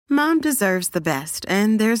Mom deserves the best,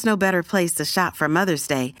 and there's no better place to shop for Mother's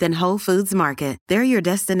Day than Whole Foods Market. They're your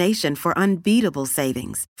destination for unbeatable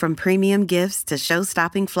savings, from premium gifts to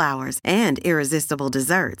show-stopping flowers and irresistible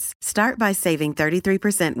desserts. Start by saving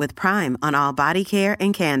 33% with Prime on all body care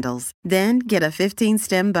and candles. Then get a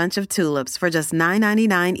 15-stem bunch of tulips for just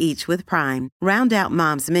 $9.99 each with Prime. Round out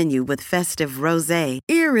Mom's menu with festive rosé,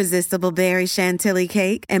 irresistible berry chantilly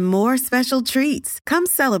cake, and more special treats. Come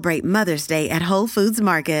celebrate Mother's Day at Whole Foods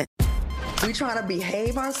Market. We trying to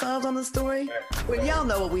behave ourselves on the story? Well, y'all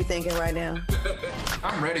know what we thinking right now.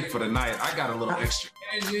 I'm ready for the night. I got a little extra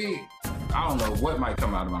energy. I don't know what might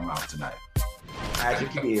come out of my mouth tonight. Ask your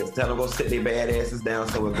kids. Tell them go sit their bad asses down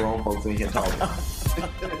so we're grown folks in here talking.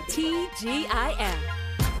 TGIF.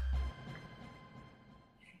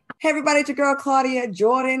 Hey everybody, it's your girl Claudia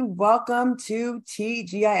Jordan. Welcome to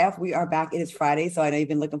TGIF. We are back. It is Friday, so I know you've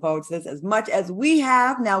been looking forward to this as much as we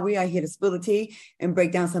have. Now we are here to spill the tea and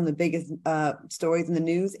break down some of the biggest stories in the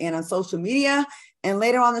news and on social media. And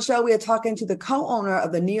later on the show, we are talking to the co-owner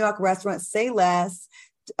of the New York restaurant Say Less,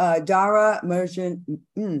 Dara Mergen.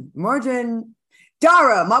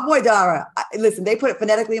 Dara, my boy Dara. Listen, they put it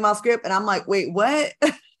phonetically in my script, and I'm like, wait, what?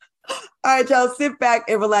 All right, y'all, sit back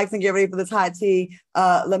and relax and get ready for this hot tea.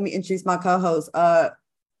 Let me introduce my co-host.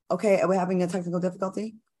 Okay, are we having a technical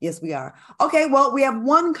difficulty? Yes, we are. Okay, well, we have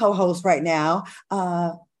one co-host right now,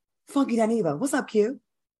 Funky Dineva. What's up, Q?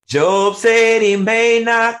 Job said he may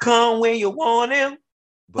not come when you want him,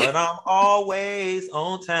 but I'm always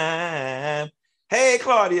on time. Hey,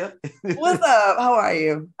 Claudia. What's up? How are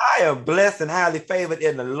you? I am blessed and highly favored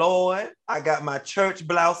in the Lord. I got my church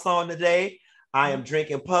blouse on today. I am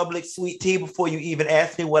drinking Publix sweet tea before you even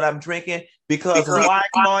ask me what I'm drinking. Because why,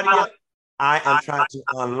 Claudia? I am trying to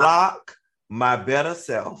unlock my better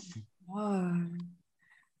self. How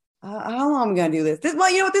long am I gonna do this? Well,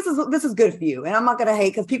 you know what? This is good for you, and I'm not gonna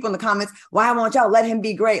hate because people in the comments, why won't y'all let him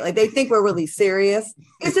be great? Like they think we're really serious.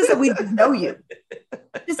 It's just that we know you.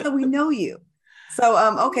 Just that we know you. So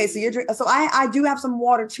okay, so you're so I do have some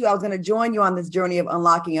water too. I was gonna join you on this journey of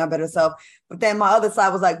unlocking our better self, but then my other side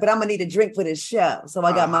was like, but I'm gonna need a drink for this show, so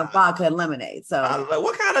I got my vodka and lemonade. So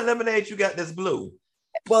what kind of lemonade you got? This blue?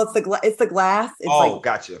 Well, it's the glass. It's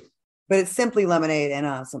gotcha. But it's simply lemonade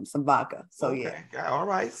and some vodka. So okay. Yeah, all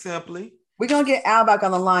right, simply. We're gonna get Al back on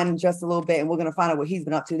the line in just a little bit, and we're gonna find out what he's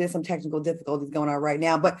been up to. There's some technical difficulties going on right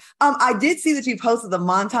now, but I did see that you posted the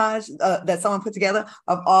montage that someone put together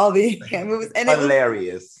of all the movies, and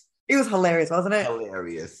hilarious. It was hilarious, wasn't it?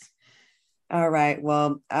 Hilarious. All right.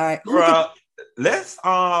 Well, all right. Let's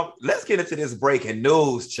get into this breaking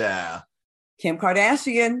news, child. Kim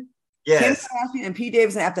Kardashian. Yes. Kim Kardashian and Pete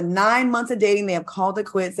Davidson, after 9 months of dating, they have called it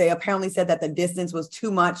quits. They apparently said that the distance was too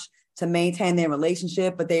much to maintain their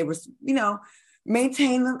relationship, but they were,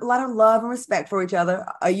 maintain a lot of love and respect for each other.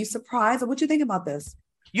 Are you surprised, or what you think about this?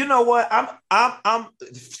 You know what? I'm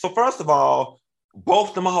so first of all,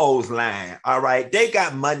 both them hoes lying. All right. They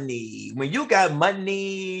got money. When you got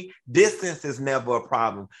money, distance is never a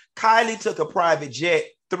problem. Kylie took a private jet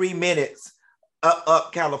 3 minutes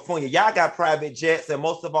up California. Y'all got private jets, and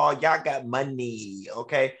most of all, y'all got money.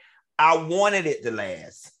 Okay. I wanted it to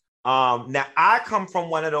last. Now I come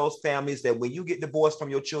from one of those families that when you get divorced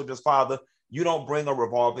from your children's father, you don't bring a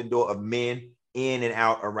revolving door of men in and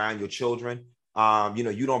out around your children.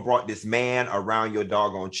 You don't brought this man around your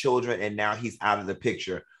doggone children, and now he's out of the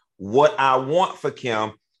picture. What I want for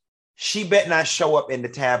Kim, she better not show up in the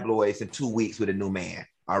tabloids in 2 weeks with a new man.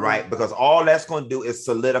 All right. Because all that's going to do is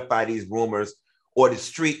solidify these rumors or the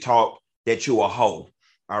street talk that you a hoe.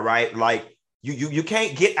 All right. Like, You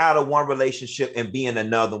can't get out of one relationship and be in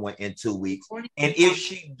another one in 2 weeks. And if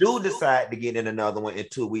she do decide to get in another one in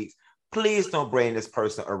 2 weeks, please don't bring this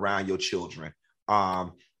person around your children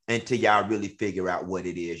until y'all really figure out what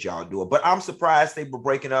it is y'all doing. But I'm surprised they were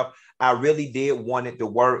breaking up. I really did want it to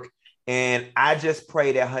work. And I just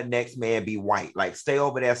pray that her next man be white. Like, stay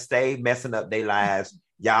over there, stay messing up their lives.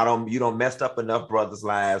 You don't messed up enough brothers'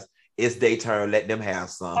 lives. It's their turn. Let them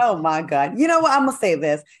have some. Oh my God. You know what? I'm going to say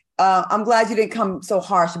this. I'm glad you didn't come so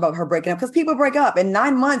harsh about her breaking up, because people break up in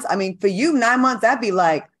 9 months. I mean, for you, 9 months, that'd be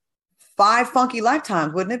like 5 funky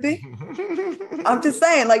lifetimes, wouldn't it be? I'm just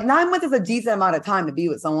saying, like 9 months is a decent amount of time to be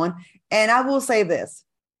with someone. And I will say this.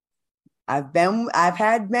 I've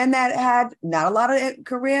had men that had not a lot of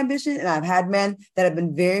career ambition, and I've had men that have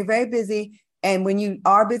been very, very busy. And when you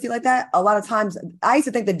are busy like that, a lot of times I used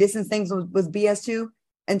to think the distance things was BS too,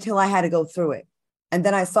 until I had to go through it. And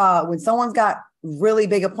then I saw when someone's got really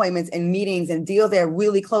big appointments and meetings and deals they're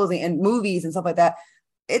really closing and movies and stuff like that,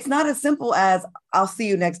 it's not as simple as I'll see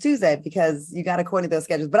you next Tuesday, because you got to coordinate those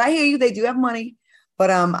schedules. But I hear you, they do have money. But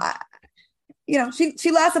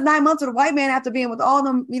she lasted 9 months with a white man after being with all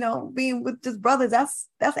them, being with his brothers.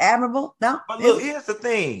 That's admirable. No, but look, here's the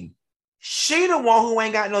thing. She the one who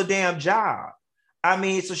ain't got no damn job. I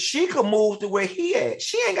mean, so she could move to where he at.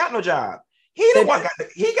 She ain't got no job. He the one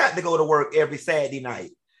got to go to work every Saturday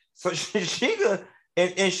night. So she could,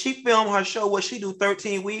 and she filmed her show. What she do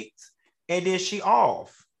 13 weeks, and then she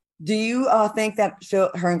off. Do you think that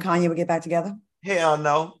her and Kanye would get back together? Hell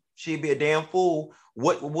no. She'd be a damn fool.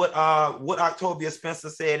 What Octavia Spencer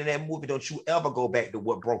said in that movie, don't you ever go back to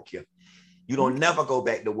what broke you. You don't never go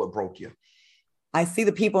back to what broke you. I see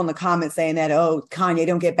the people in the comments saying that, oh, Kanye,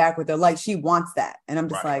 don't get back with her. Like, she wants that. And I'm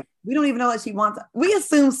just like, we don't even know that she wants that. We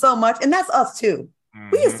assume so much. And that's us too.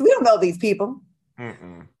 Mm-hmm. We don't know these people.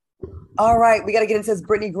 Mm-mm. All right. We got to get into this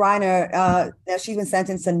Brittany Griner. Now she's been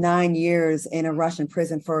sentenced to 9 years in a Russian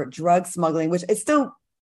prison for drug smuggling, which it still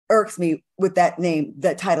irks me with that name,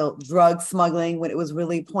 that title, drug smuggling, when it was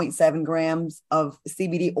really 0.7 grams of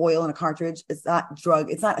CBD oil in a cartridge. It's not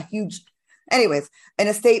drug. It's not a huge. Anyways, in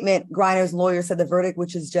a statement, Griner's lawyer said the verdict,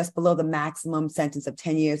 which is just below the maximum sentence of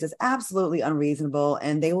 10 years, is absolutely unreasonable,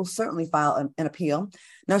 and they will certainly file an appeal.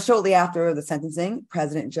 Now, shortly after the sentencing,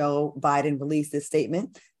 President Joe Biden released this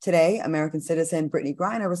statement. Today, American citizen Brittany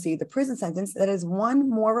Griner received a prison sentence that is one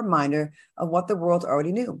more reminder of what the world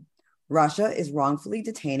already knew. Russia is wrongfully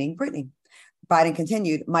detaining Brittany. Biden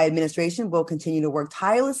continued, my administration will continue to work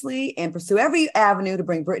tirelessly and pursue every avenue to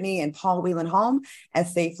bring Brittany and Paul Whelan home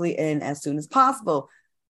as safely and as soon as possible.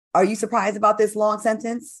 Are you surprised about this long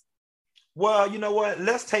sentence? Well, you know what?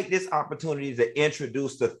 Let's take this opportunity to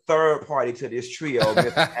introduce the third party to this trio,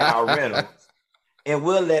 Mr. Al Reynolds. And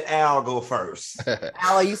we'll let Al go first.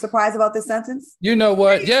 Al, are you surprised about this sentence? You know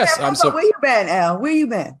what? Yes, I'm surprised. Where you been, Al? Where you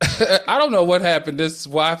been? I don't know what happened. This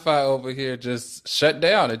Wi-Fi over here just shut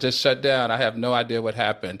down. It just shut down. I have no idea what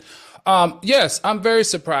happened. Yes, I'm very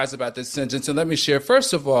surprised about this sentence. And let me share.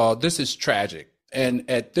 First of all, this is tragic. And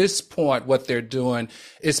at this point, what they're doing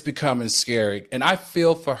is becoming scary. And I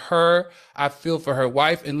feel for her. I feel for her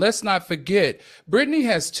wife. And let's not forget, Brittany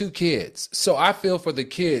has 2 kids. So I feel for the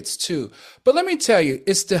kids too. But let me tell you,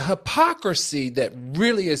 it's the hypocrisy that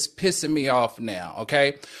really is pissing me off now,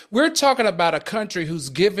 okay? We're talking about a country who's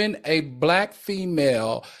given a black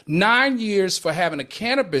female 9 years for having a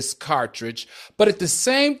cannabis cartridge. But at the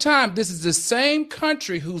same time, this is the same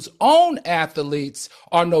country whose own athletes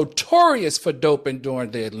are notorious for doping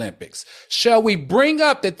during the Olympics. Shall we bring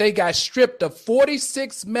up that they got stripped of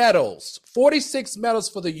 46 medals for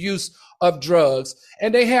the use of drugs,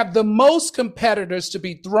 and they have the most competitors to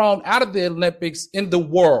be thrown out of the Olympics in the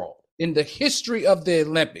world, in the history of the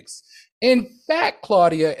Olympics. In fact,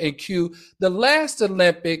 Claudia and Q, the last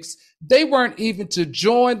Olympics, they weren't even to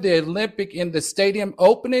join the Olympic in the stadium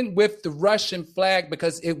opening with the Russian flag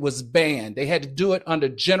because it was banned. They had to do it under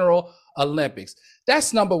General Olympics.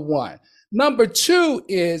 That's number one. Number two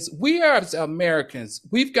is we are, as Americans,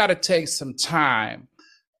 we've got to take some time.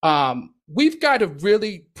 We've got to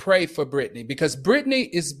really pray for Brittany because Brittany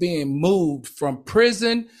is being moved from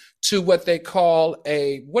prison to what they call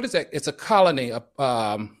what is that? It's a colony.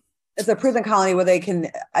 It's a prison colony where they can,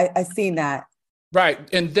 I've seen that. Right.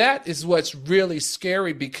 And that is what's really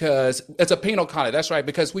scary because it's a penal colony. That's right.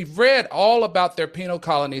 Because we've read all about their penal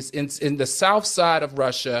colonies in the south side of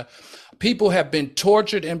Russia. People have been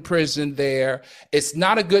tortured in prison there. It's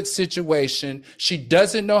not a good situation. She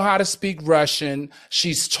doesn't know how to speak Russian.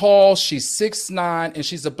 She's tall. She's 6'9", and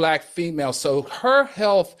she's a black female. So her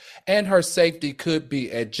health and her safety could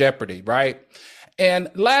be at jeopardy, right?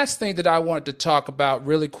 And last thing that I wanted to talk about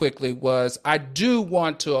really quickly was I do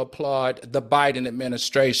want to applaud the Biden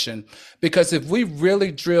administration because if we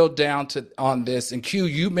really drill down on this, and Q,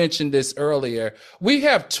 you mentioned this earlier, we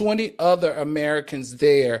have 20 other Americans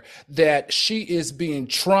there that she is being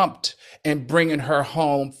trumped and bringing her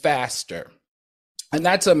home faster. And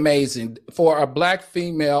that's amazing for a black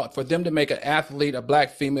female, for them to make an athlete, a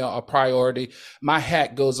black female, a priority. My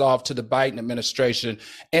hat goes off to the Biden administration.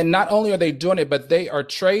 And not only are they doing it, but they are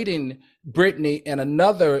trading Brittany and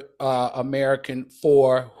another American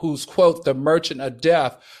for who's, quote, the merchant of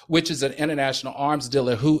death, which is an international arms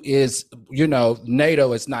dealer who is,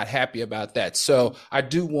 NATO is not happy about that. So I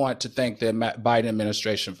do want to thank the Biden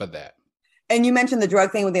administration for that. And you mentioned the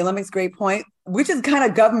drug thing with the Olympics, great point, which is kind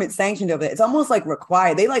of government sanctioned of it. It's almost like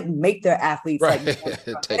required. They make their athletes. Right.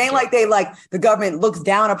 It ain't like the government looks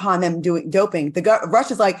down upon them doing doping.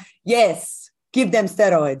 Russia's like, yes, give them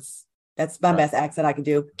steroids. That's my best accent I can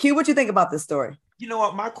do. Q, what you think about this story? You know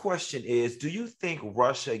what? My question is, do you think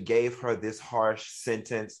Russia gave her this harsh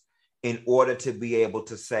sentence in order to be able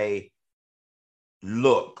to say,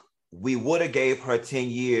 look, we would have gave her 10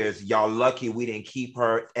 years. Y'all lucky we didn't keep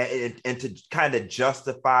her, and to kind of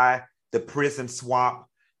justify the prison swap.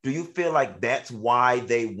 Do you feel like that's why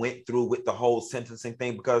they went through with the whole sentencing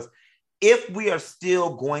thing? Because if we are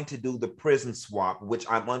still going to do the prison swap, which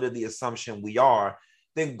I'm under the assumption we are,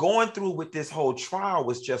 then going through with this whole trial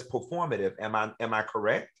was just performative. Am I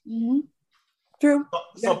correct? Mm-hmm. True.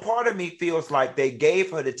 So part of me feels like they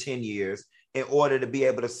gave her the 10 years in order to be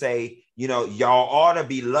able to say, y'all ought to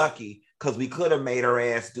be lucky because we could have made her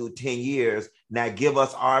ass do 10 years. Now give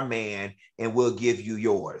us our man and we'll give you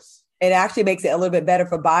yours. It actually makes it a little bit better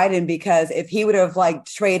for Biden, because if he would have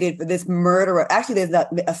traded for this murderer, actually there's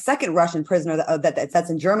a second Russian prisoner that's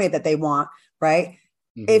in Germany that they want, right?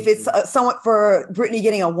 Mm-hmm. If it's somewhat for Brittany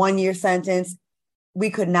getting a 1-year sentence, we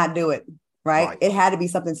could not do it, right? It had to be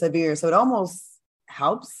something severe. So it almost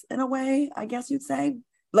helps in a way, I guess you'd say.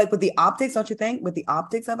 Like with the optics, don't you think? With the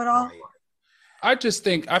optics of it all? Right.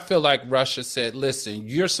 I feel like Russia said, listen,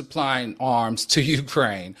 you're supplying arms to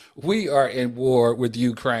Ukraine. We are in war with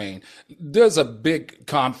Ukraine. There's a big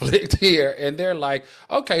conflict here. And they're like,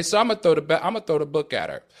 okay, so I'm gonna throw the book at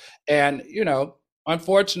her. And,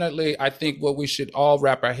 unfortunately, I think what we should all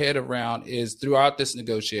wrap our head around is throughout this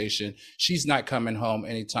negotiation, she's not coming home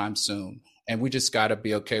anytime soon. And we just got to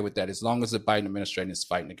be okay with that as long as the Biden administration is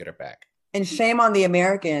fighting to get her back. And shame on the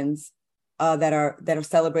Americans that are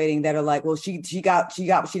celebrating, that are like, well, she got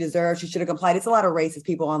what she deserved. She should have complied. It's a lot of racist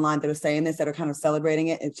people online that are saying this, that are kind of celebrating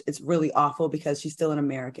it. It's really awful because she's still an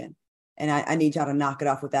American. And I need y'all to knock it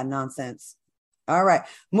off with that nonsense. All right.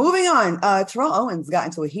 Moving on. Terrell Owens got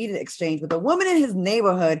into a heated exchange with a woman in his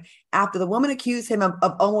neighborhood after the woman accused him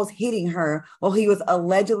of almost hitting her while he was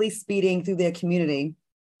allegedly speeding through their community.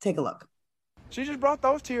 Take a look. She just brought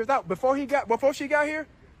those tears out. Before she got here,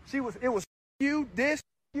 it was you, this,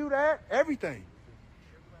 you, that, everything.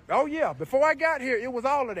 Oh yeah, before I got here, it was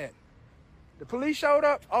all of that. The police showed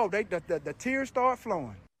up. Oh, the tears start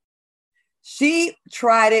flowing. She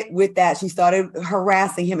tried it with that. She started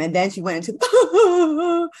harassing him, and then she went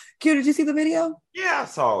into Q, did you see the video? Yeah, I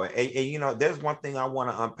saw it. And there's one thing I want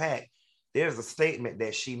to unpack. There's a statement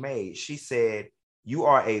that she made. She said, "You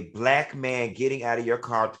are a black man getting out of your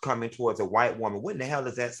car coming towards a white woman." What in the hell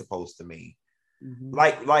is that supposed to mean? Mm-hmm.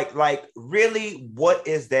 Like, really, what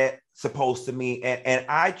is that supposed to mean? And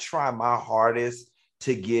I try my hardest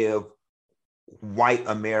to give white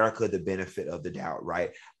America the benefit of the doubt,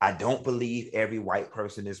 right? I don't believe every white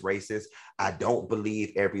person is racist. I don't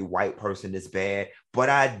believe every white person is bad, but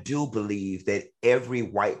I do believe that every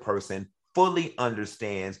white person fully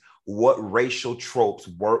understands what racial tropes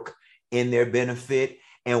work in their benefit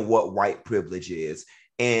and what white privilege is.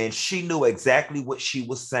 And she knew exactly what she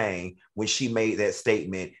was saying when she made that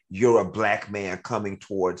statement, "You're a black man coming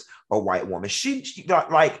towards a white woman." She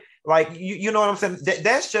got like you know what I'm saying?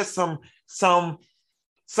 That's just some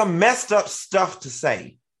messed up stuff to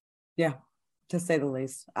say. Yeah, to say the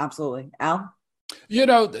least. Absolutely. Al?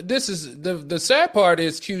 This is the sad part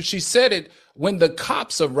is, Q, she said it when the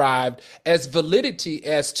cops arrived as validity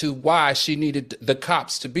as to why she needed the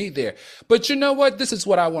cops to be there. But you know what? This is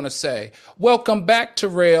what I want to say. Welcome back,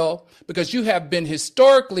 Terrell, because you have been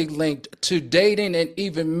historically linked to dating and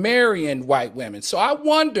even marrying white women. So I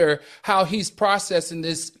wonder how he's processing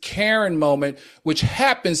this Karen moment, which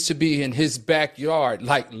happens to be in his backyard,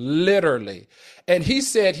 like literally. And he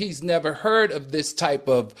said he's never heard of this type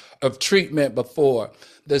of treatment before.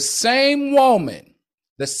 The same woman,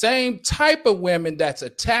 the same type of women that's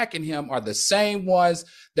attacking him are the same ones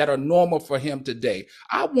that are normal for him to date.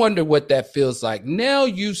 I wonder what that feels like. Now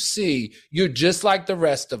you see, you're just like the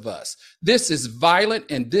rest of us. This is violent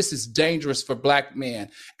and this is dangerous for black men.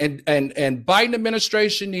 And Biden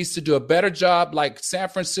administration needs to do a better job like San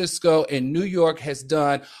Francisco and New York has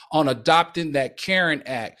done on adopting that Karen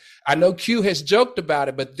Act. I know Q has joked about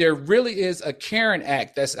it, but there really is a Karen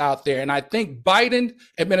Act that's out there. And I think Biden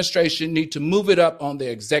administration need to move it up on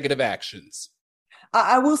their executive actions.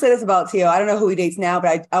 I will say this about Tio. I don't know who he dates now,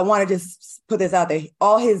 but I want to just put this out there.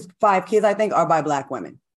 All his 5 kids, I think, are by black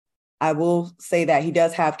women. I will say that he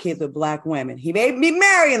does have kids with black women. He may be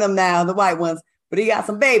marrying them now, the white ones, but he got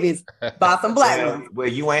some babies by some black ones. Well,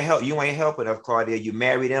 you ain't helping us, Claudia. You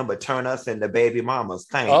marry them, but turn us into baby mamas.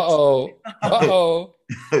 Thanks. Uh-oh.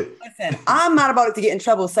 Listen, I'm not about to get in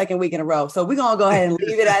trouble second week in a row, so we're going to go ahead and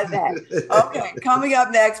leave it at that. Okay, coming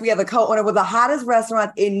up next, we have a co-owner with the hottest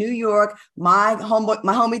restaurant in New York. My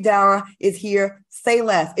homie Dara is here. Say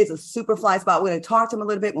less. It's a super fly spot. We're going to talk to him a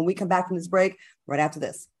little bit when we come back from this break right after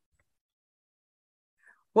this.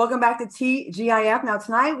 Welcome back to TGIF. Now,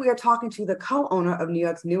 tonight we are talking to the co-owner of New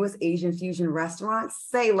York's newest Asian fusion restaurant,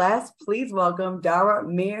 Say Less. Please welcome Dara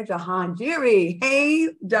Mir Jahangiri. Hey,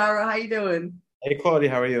 Dara, how you doing? Hey, Claudia,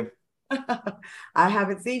 how are you? I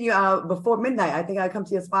haven't seen you before midnight. I think I come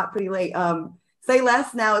to your spot pretty late. Say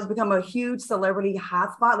Less now has become a huge celebrity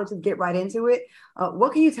hotspot. Let's just get right into it.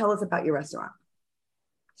 What can you tell us about your restaurant?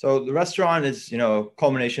 So the restaurant is, a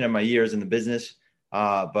culmination of my years in the business.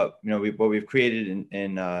 But what we've created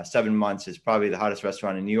in 7 months is probably the hottest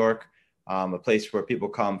restaurant in New York, a place where people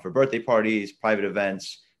come for birthday parties, private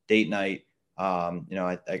events, date night.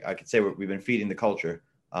 I could say we've been feeding the culture.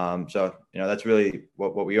 So that's really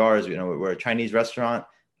what we are. Is we're a Chinese restaurant,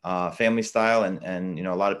 family style, and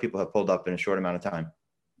a lot of people have pulled up in a short amount of time.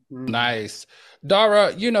 Nice.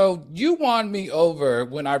 Dara, you won me over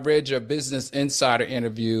when I read your Business Insider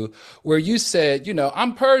interview where you said,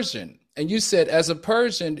 I'm Persian. And you said, as a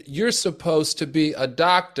Persian, you're supposed to be a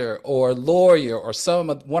doctor or a lawyer or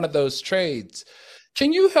one of those trades.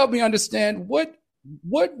 Can you help me understand what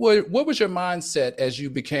was your mindset as you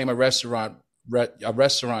became a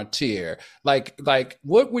restaurateur? Like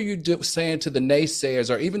what were you saying to the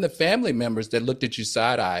naysayers or even the family members that looked at you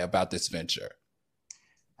side eye about this venture?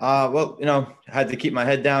 I had to keep my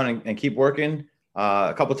head down and keep working.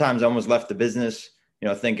 A couple of times I almost left the business,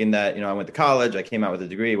 thinking that, I went to college, I came out with a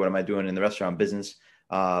degree. What am I doing in the restaurant business?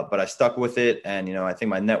 But I stuck with it. And, I think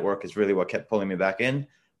my network is really what kept pulling me back in.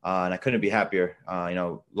 And I couldn't be happier.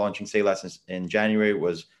 Launching Say Less in January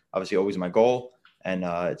was obviously always my goal. And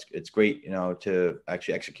it's great, to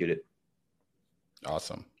actually execute it.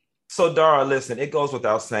 Awesome. So Dara, listen, it goes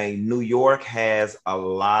without saying, New York has a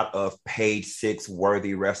lot of page 6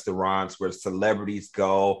 worthy restaurants where celebrities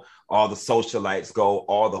go, all the socialites go,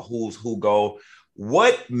 all the who's who go.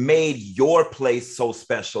 What made your place so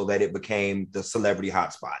special that it became the celebrity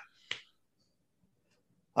hotspot?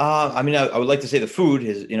 I would like to say the food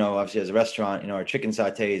is, obviously as a restaurant, our chicken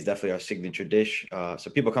satay is definitely our signature dish. So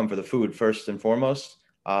people come for the food first and foremost.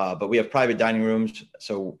 But we have private dining rooms.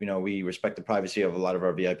 So, we respect the privacy of a lot of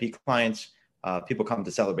our VIP clients. People come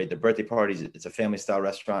to celebrate their birthday parties. It's a family style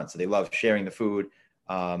restaurant. So they love sharing the food.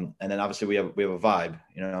 And then obviously we have a vibe,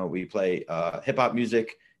 we play hip hop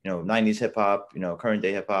music, 90s hip hop, current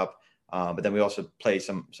day hip hop. But then we also play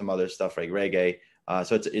some other stuff like reggae.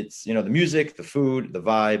 So it's, the music, the food, the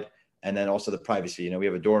vibe, and then also the privacy. We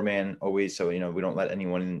have a doorman always. So, we don't let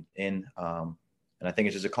anyone in. And I think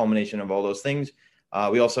it's just a culmination of all those things.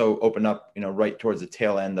 We also opened up, right towards the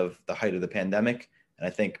tail end of the height of the pandemic. And I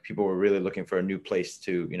think people were really looking for a new place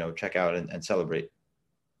to, check out and celebrate.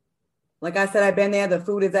 Like I said, I've been there. The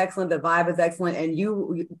food is excellent. The vibe is excellent. And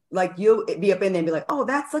you'll be up in there and be like, oh,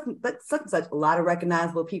 that's such and such. A lot of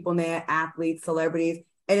recognizable people in there, athletes, celebrities.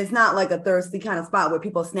 And it's not like a thirsty kind of spot where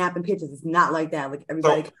people are snapping pictures. It's not like that. Like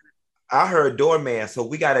everybody. So, I heard doorman. So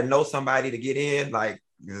we got to know somebody to get in. Like,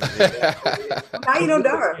 now you know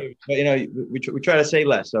Dara. But we try to say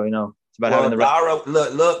less. So it's about having the Dara,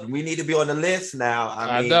 look, we need to be on the list now.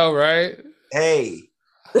 I know, right? Hey,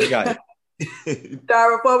 you got it.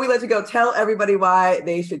 Dara, before we let you go, tell everybody why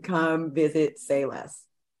they should come visit Say Less.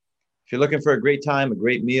 If you're looking for a great time, a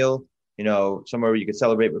great meal, somewhere where you could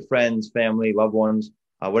celebrate with friends, family, loved ones,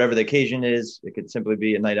 whatever the occasion is, it could simply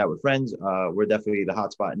be a night out with friends. We're definitely the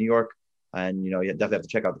hot spot in New York, and you definitely have to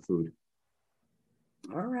check out the food.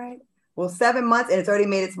 All right. Well, 7 months and it's already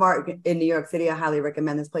made its mark in New York City. I highly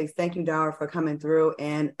recommend this place. Thank you, Dara, for coming through.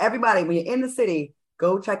 And everybody, when you're in the city,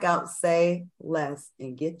 go check out Say Less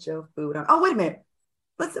and get your food on. Oh, wait a minute.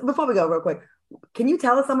 Before we go real quick, can you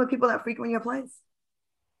tell us some of the people that frequent your place?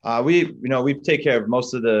 We take care of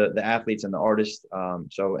most of the athletes and the artists.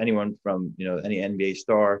 So anyone from, any NBA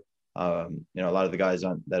star, a lot of the guys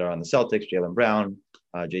that are on the Celtics, Jaylen Brown,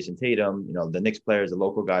 Jason Tatum, the Knicks players, the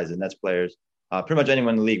local guys, the Nets players, pretty much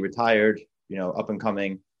anyone in the league, retired, up and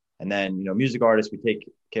coming. And then, music artists, we take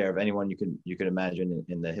care of anyone you could imagine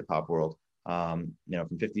in the hip hop world. From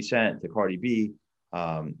 50 Cent to Cardi B,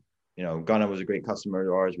 Gunna was a great customer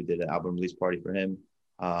of ours. We did an album release party for him.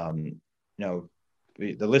 The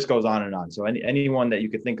list goes on and on. So anyone that you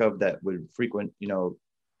could think of that would frequent, New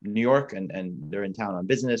York and they're in town on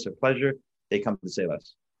business or pleasure, they come to Say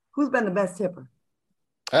Less. Who's been the best tipper?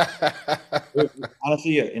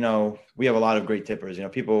 Honestly, we have a lot of great tippers.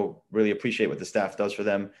 People really appreciate what the staff does for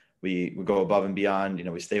them. We go above and beyond.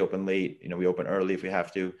 We stay open late. We open early if we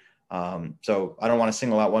have to. So I don't want to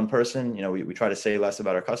single out one person. We try to say less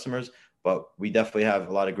about our customers, but we definitely have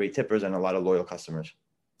a lot of great tippers and a lot of loyal customers.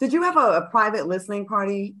 Did you have a private listening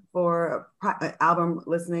party album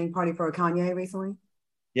listening party for Kanye recently?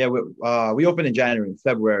 Yeah, we opened in January. In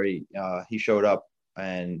February, he showed up.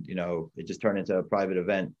 and it just turned into a private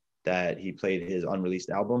event that he played his unreleased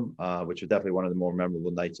album, which was definitely one of the more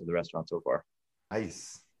memorable nights of the restaurant so far.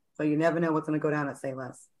 Nice. So you never know what's going to go down at Say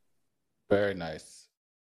Less. Very nice.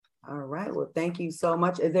 All right. Well, thank you so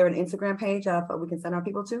much. Is there an Instagram page we can send our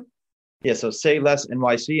people to? Yeah, so Say Less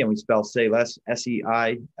NYC, and we spell Say Less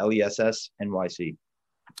SEILESS NYC.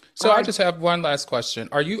 So I just have one last question.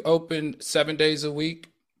 Are you open 7 days a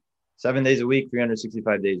week? 7 days a week,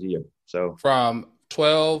 365 days a year. So from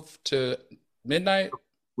 12 to midnight?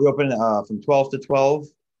 We open from 12 to 12,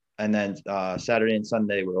 and then Saturday and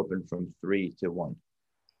Sunday we're open from 3 to 1.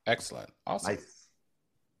 Excellent. Awesome. Nice.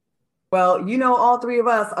 Well, all three of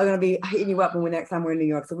us are going to be hitting you up when next time we're in New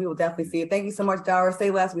York. So we will definitely see you. Thank you so much, Dara.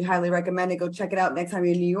 Say Less. We highly recommend it. Go check it out next time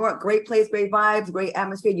you're in New York. Great place, great vibes, great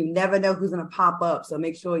atmosphere. You never know who's going to pop up. So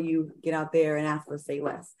make sure you get out there and ask for Say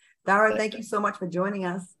Less. Dara, thank you so much for joining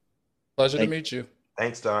us. Pleasure to meet you.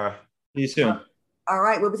 Thanks, Dara. See you soon. All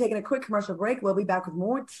right. We'll be taking a quick commercial break. We'll be back with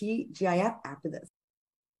more TGIF after this.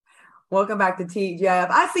 Welcome back to TGIF.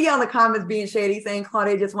 I see y'all in the comments being shady, saying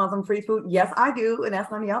Claudia just wants some free food. Yes, I do, and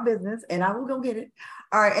that's none of y'all business, and I will go get it.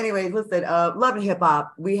 All right, anyways, listen, Love and Hip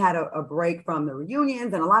Hop, we had a break from the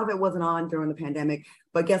reunions, and a lot of it wasn't on during the pandemic,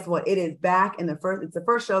 but guess what? It is back, and it's the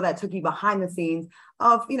first show that took you behind the scenes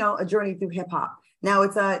of, a journey through hip hop. Now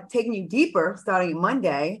it's taking you deeper starting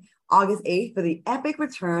Monday, August 8th, for the epic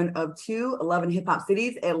return of two Love and Hip Hop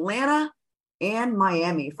cities, Atlanta and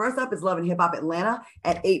Miami. First up is Love and Hip Hop Atlanta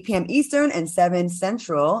at 8 p.m. Eastern and 7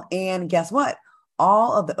 Central. And guess what?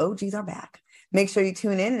 All of the OGs are back. Make sure you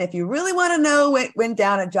tune in. And if you really want to know what went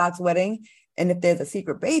down at Jock's wedding, and if there's a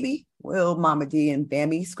secret baby, will Mama D and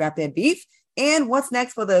Bambi scrap their beef? And what's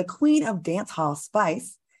next for the Queen of Dancehall,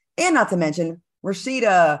 Spice? And not to mention,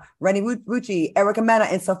 Rashida, Rennie Rucci, Erica Mena,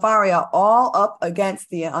 and Safari are all up against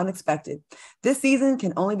the unexpected. This season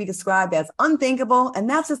can only be described as unthinkable, and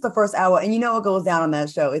that's just the first hour. And you know what goes down on that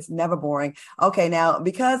show. It's never boring. Okay, now,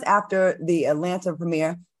 because after the Atlanta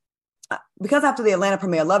premiere,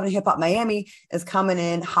 Love and Hip Hop Miami is coming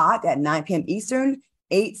in hot at 9 p.m. Eastern,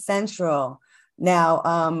 8 Central.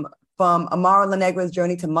 Now, from Amara La Negra's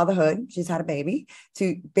journey to motherhood, she's had a baby,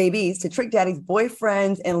 to babies, to Trick Daddy's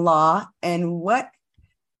boyfriends-in-law, and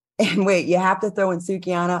wait, you have to throw in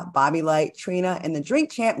Sukiana, Bobby Light, Trina, and the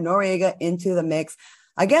drink champ Noriega into the mix.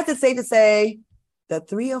 I guess it's safe to say the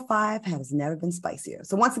 305 has never been spicier.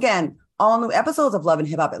 So once again, all new episodes of Love and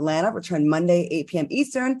Hip Hop Atlanta return Monday, 8 p.m.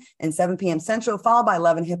 Eastern and 7 p.m. Central, followed by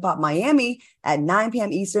Love and Hip Hop Miami at 9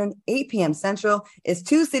 p.m. Eastern, 8 p.m. Central. It's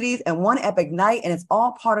 2 cities and 1 epic night, and it's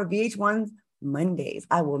all part of VH1's Mondays.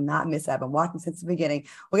 I will not miss that. I've been watching since the beginning.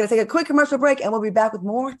 We're going to take a quick commercial break, and we'll be back with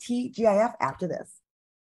more TGIF after this.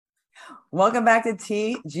 Welcome back to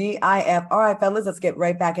TGIF. All right, fellas, let's get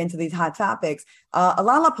right back into these hot topics. A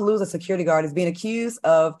Lollapalooza security guard is being accused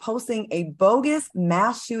of posting a bogus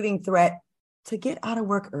mass shooting threat to get out of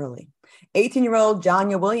work early. 18-year-old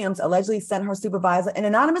Janya Williams allegedly sent her supervisor an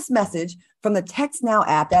anonymous message from the Text Now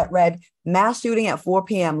app that read, "Mass shooting at 4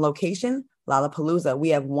 p.m. Location, Lollapalooza. We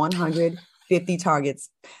have 150 targets."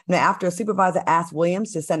 Now, after a supervisor asked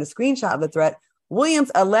Williams to send a screenshot of the threat,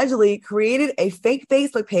 Williams allegedly created a fake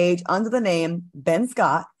Facebook page under the name Ben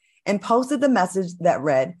Scott and posted the message that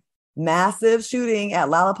read, "Massive shooting at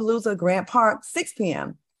Lollapalooza Grant Park, 6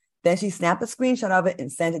 p.m. Then she snapped a screenshot of it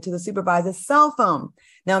and sent it to the supervisor's cell phone.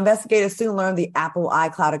 Now, investigators soon learned the Apple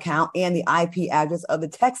iCloud account and the IP address of the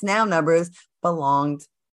Text Now numbers belonged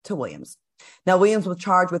to Williams. Now, Williams was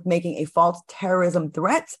charged with making a false terrorism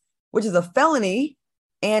threat, which is a felony,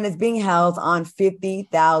 and is being held on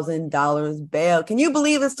 $50,000 bail. Can you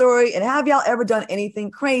believe the story? And have y'all ever done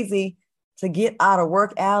anything crazy to get out of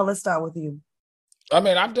work? Al, let's start with you. I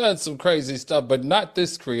mean, I've done some crazy stuff, but not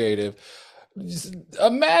this creative.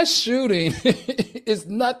 A mass shooting is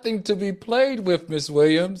nothing to be played with, Miss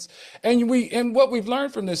Williams. And what we've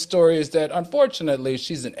learned from this story is that, unfortunately,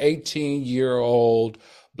 she's an 18-year-old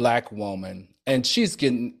Black woman, and she's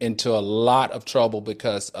getting into a lot of trouble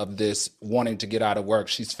because of this wanting to get out of work.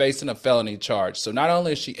 She's facing a felony charge. So not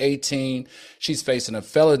only is she 18, she's facing a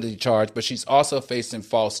felony charge, but she's also facing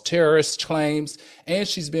false terrorist claims, and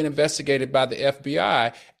she's being investigated by the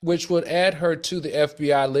FBI, which would add her to the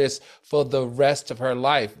FBI list for the rest of her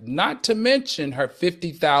life, not to mention her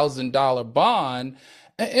 $50,000 bond.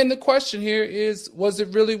 And the question here is, was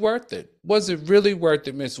it really worth it? Was it really worth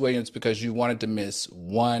it, Miss Williams, because you wanted to miss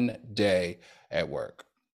one day at work?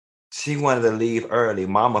 She wanted to leave early.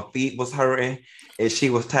 Mama feet was hurting, and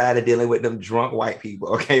she was tired of dealing with them drunk white people.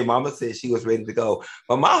 Okay, Mama said she was ready to go.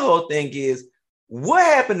 But my whole thing is, what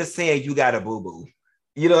happened to saying you got a boo-boo?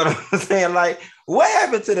 You know what I'm saying? Like, what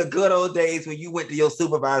happened to the good old days when you went to your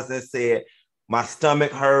supervisor and said, my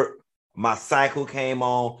stomach hurt, my cycle came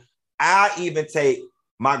on. I even take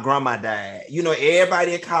my grandma died. You know,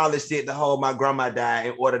 everybody in college did the whole my grandma died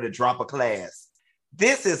in order to drop a class.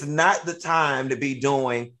 This is not the time to be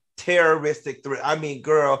doing terroristic threat. I mean,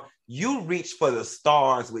 girl, you reached for the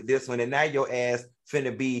stars with this one, and now your ass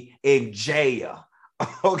finna be in jail.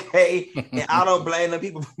 Okay? And I don't blame them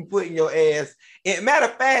people for putting your ass in. Matter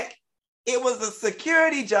of fact, it was a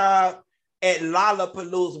security job at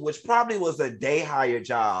Lollapalooza, which probably was a day hire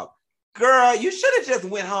job. Girl, you should have just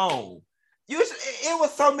went home. It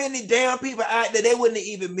was so many damn people out there, they wouldn't have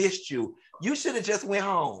even missed you. You should have just went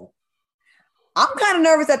home. I'm kind of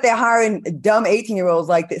nervous that they're hiring dumb 18-year-olds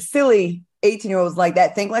like this, silly 18-year-olds like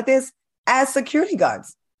that, think like this, as security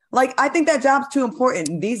guards. Like, I think that job's too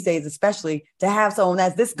important these days, especially to have someone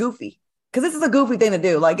that's this goofy. Because this is a goofy thing to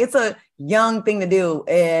do. Like, it's a young thing to do.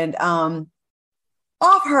 And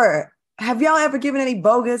off her, have y'all ever given any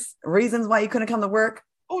bogus reasons why you couldn't come to work?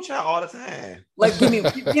 Oh, child, all the time. Like, give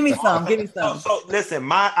me some. So listen,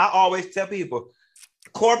 I always tell people,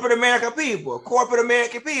 corporate American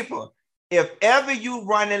people, if ever you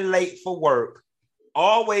running late for work,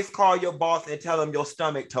 always call your boss and tell them your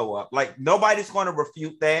stomach toe up. Like, nobody's going to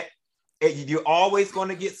refute that. You're always going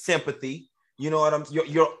to get sympathy. You know what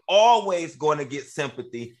you're always going to get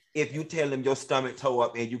sympathy if you tell them your stomach toe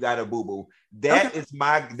up and you got a boo-boo. That is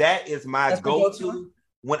my go-to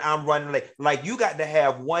when I'm running late. Like, you got to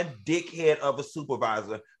have one dickhead of a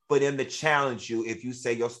supervisor for them to challenge you if you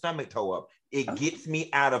say your stomach toe up. It gets me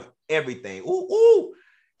out of everything. Ooh.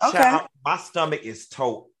 Okay. Child, my stomach is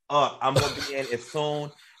toe up. I'm going to be in as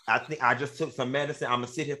soon. I think I just took some medicine. I'm going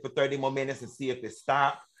to sit here for 30 more minutes and see if it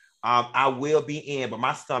stopped. I will be in, but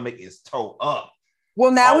my stomach is toe up.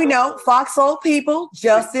 Well, now we know, Foxhole people,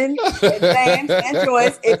 Justin, James, and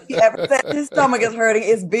Joyce, if he ever says his stomach is hurting,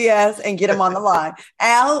 it's BS, and get him on the line.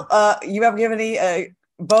 Al, you ever give any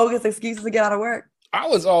bogus excuses to get out of work? I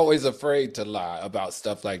was always afraid to lie about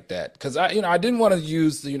stuff like that because I didn't want to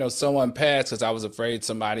use, someone pass because I was afraid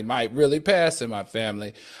somebody might really pass in my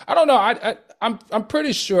family. I don't know. I'm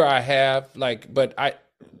pretty sure I have, but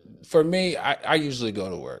for me, I usually go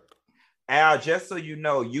to work. Al, just so you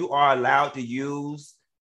know, you are allowed to use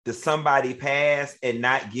the somebody pass and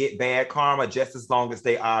not get bad karma just as long as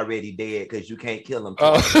they already dead, because you can't kill them.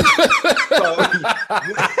 So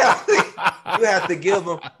you have to give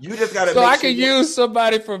them. You just got to. So I can use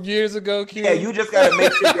somebody from years ago. Q? Yeah, you just got to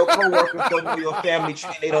make sure your coworkers don't know your family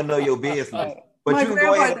tree. They don't know your business. But you can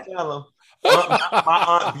go ahead and tell them. My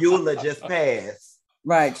Aunt Beulah just passed.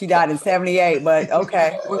 Right, she died in 1978. But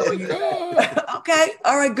okay. Okay,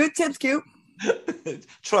 all right, good tips, Q.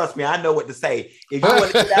 Trust me, I know what to say. If you want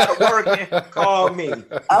to get out of working, call me.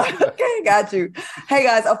 Okay, got you. Hey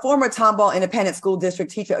guys, a former Tomball Independent School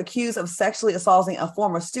District teacher accused of sexually assaulting a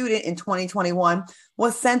former student in 2021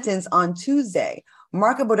 was sentenced on Tuesday.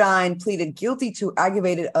 Marka Bodine pleaded guilty to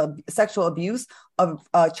aggravated sexual abuse of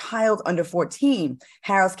a child under 14.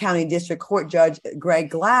 Harris County District Court Judge Greg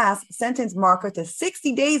Glass sentenced Marka to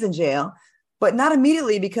 60 days in jail, but not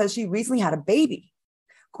immediately because she recently had a baby.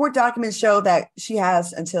 Court documents show that she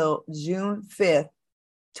has until June 5th,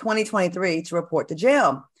 2023 to report to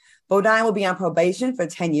jail. Bodine will be on probation for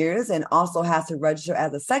 10 years and also has to register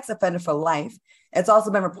as a sex offender for life. It's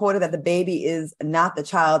also been reported that the baby is not the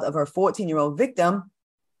child of her 14-year-old victim.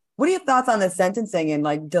 What are your thoughts on the sentencing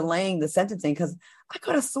and delaying the sentencing? Because I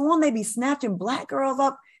could have sworn they'd be snatching Black girls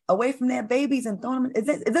up away from their babies and throwing them. Is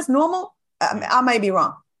this normal? I may be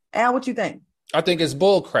wrong. Al, what you think? I think it's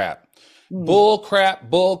bull crap. Bull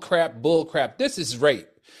crap. This is rape.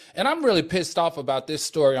 And I'm really pissed off about this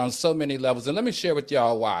story on so many levels. And let me share with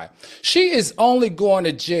y'all why. She is only going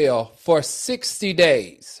to jail for 60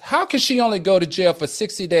 days. How can she only go to jail for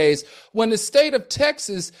 60 days when the state of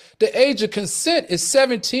Texas, the age of consent is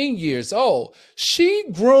 17 years old? She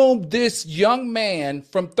groomed this young man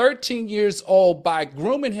from 13 years old by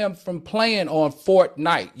grooming him from playing on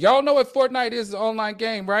Fortnite. Y'all know what Fortnite is, an online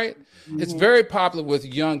game, right? It's very popular with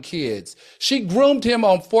young kids. She groomed him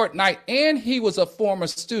on Fortnite, and he was a former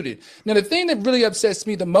student. Now, the thing that really upsets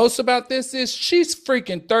me the most about this is she's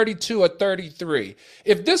freaking 32 or 33.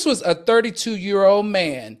 If this was a 32-year-old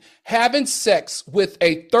man having sex with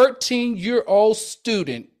a 13-year-old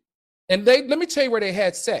student, and let me tell you where they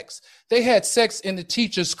had sex. They had sex in the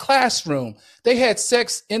teacher's classroom. They had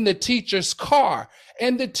sex in the teacher's car.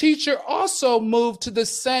 And the teacher also moved to the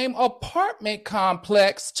same apartment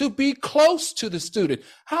complex to be close to the student.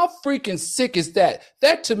 How freaking sick is that?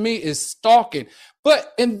 That to me is stalking.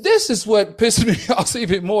 And this is what pisses me off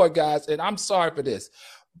even more, guys. And I'm sorry for this.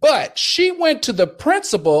 But she went to the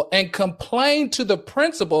principal and complained to the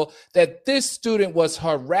principal that this student was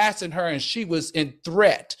harassing her and she was in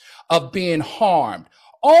threat of being harmed,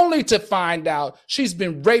 only to find out she's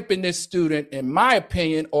been raping this student, in my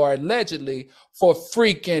opinion, or allegedly, for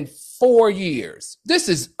freaking 4 years. This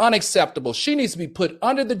is unacceptable. She needs to be put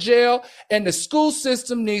under the jail, and the school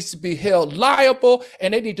system needs to be held liable,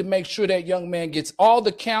 and they need to make sure that young man gets all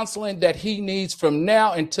the counseling that he needs from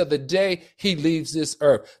now until the day he leaves this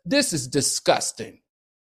earth. This is disgusting.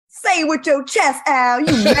 Say it with your chest, Al.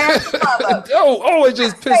 You mad mother. It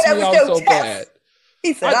just pissed me off so bad.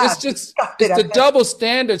 He said, it's the double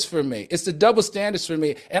standards for me. It's the double standards for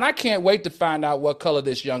me. And I can't wait to find out what color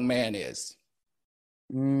this young man is.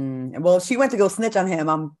 Well, she went to go snitch on him.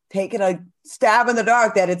 I'm taking a stab in the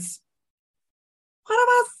dark that it's one of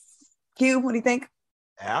us. Q, what do you think?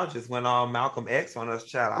 Al just went on Malcolm X on us,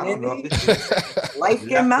 child. I don't know if this is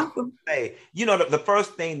light-skinned Malcolm. Hey, the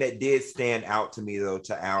first thing that did stand out to me, though,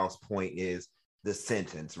 to Al's point, is the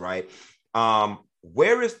sentence, right?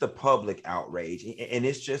 Where is the public outrage? And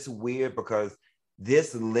it's just weird because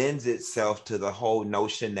this lends itself to the whole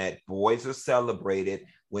notion that boys are celebrated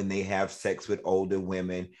when they have sex with older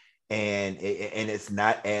women. And it's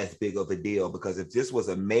not as big of a deal, because if this was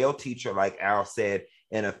a male teacher, like Al said,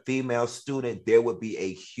 and a female student, there would be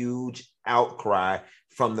a huge outcry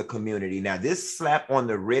from the community. Now, this slap on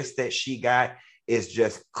the wrist that she got is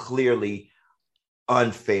just clearly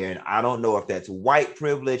unfair. And I don't know if that's white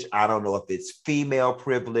privilege. I don't know if it's female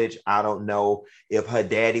privilege. I don't know if her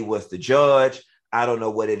daddy was the judge. I don't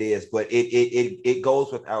know what it is, but it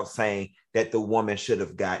goes without saying that the woman should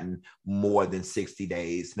have gotten more than 60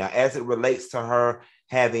 days. Now, as it relates to her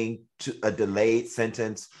having a delayed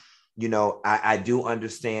sentence, I do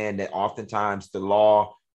understand that oftentimes the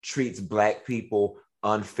law treats Black people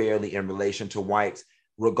unfairly in relation to whites.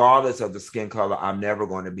 Regardless of the skin color, I'm never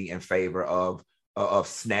going to be in favor of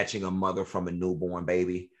snatching a mother from a newborn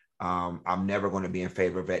baby. I'm never going to be in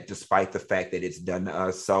favor of that, despite the fact that it's done to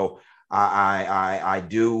us. So I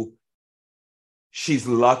do. She's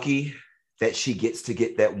lucky that she gets to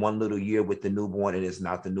get that one little year with the newborn, and it's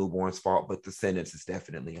not the newborn's fault, but the sentence is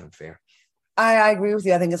definitely unfair. I agree with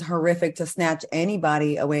you. I think it's horrific to snatch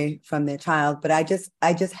anybody away from their child, but I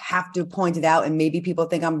just have to point it out, and maybe people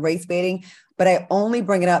think I'm race baiting, but I only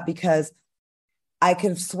bring it up because I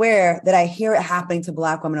can swear that I hear it happening to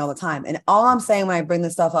Black women all the time. And all I'm saying when I bring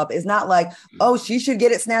this stuff up is not like, oh, she should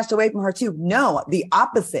get it snatched away from her too. No, the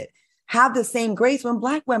opposite. Have the same grace when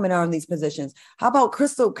Black women are in these positions. How about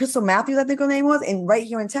Crystal Matthews, I think her name was, and right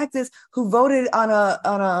here in Texas, who voted on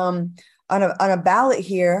a ballot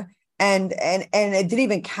here, and it didn't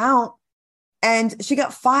even count, and she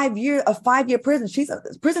got a 5-year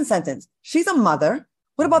prison sentence. She's a mother.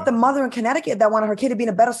 What about the mother in Connecticut that wanted her kid to be in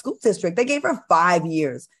a better school district? They gave her 5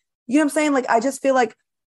 years. You know what I'm saying? Like, I just feel like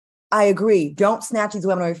I agree. Don't snatch these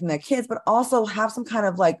women away from their kids, but also have some kind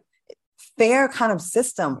of like fair kind of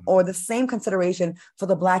system or the same consideration for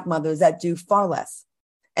the Black mothers that do far less.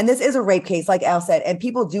 And this is a rape case, like Al said, and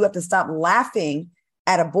people do have to stop laughing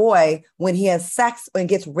at a boy when he has sex and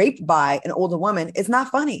gets raped by an older woman. It's not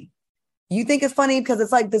funny. You think it's funny because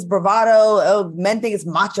it's like this bravado. Oh, men think it's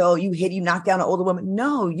macho. You knock down an older woman.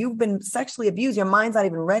 No, you've been sexually abused. Your mind's not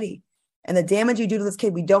even ready. And the damage you do to this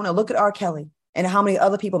kid, we don't know. Look at R. Kelly and how many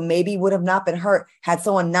other people maybe would have not been hurt had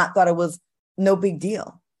someone not thought it was no big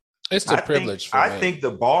deal. It's the privilege. I think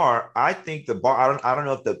the bar. I don't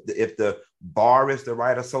know if the bar is the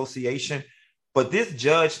right association, but this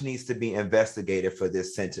judge needs to be investigated for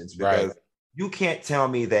this sentence, because you can't tell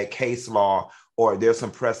me that case law or there's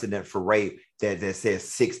some precedent for rape that says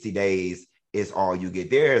 60 days is all you get.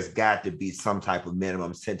 There has got to be some type of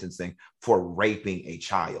minimum sentencing for raping a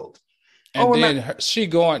child. And she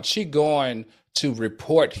going to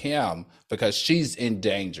report him because she's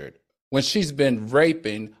endangered when she's been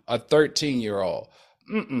raping a 13-year-old.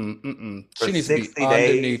 She needs to be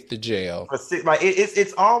underneath the jail.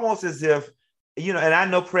 It's almost as if, and I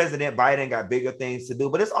know President Biden got bigger things to do,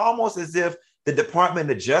 but it's almost as if the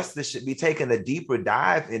Department of Justice should be taking a deeper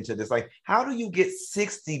dive into this. Like, how do you get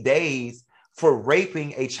 60 days for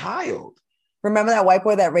raping a child? Remember that white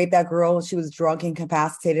boy that raped that girl? She was drunk,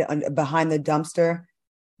 incapacitated behind the dumpster.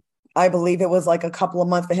 I believe it was like a couple of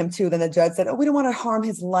months for him too. Then the judge said, oh, we don't want to harm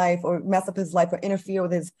his life or mess up his life or interfere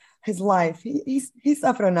with his life. He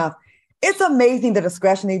suffered enough. It's amazing the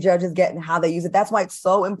discretion these judges get and how they use it. That's why it's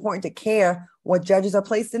so important to care what judges are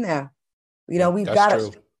placed in there.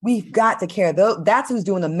 We've got to care. That's who's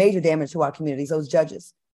doing the major damage to our communities, those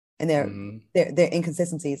judges and their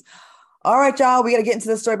inconsistencies. All right, y'all, we got to get into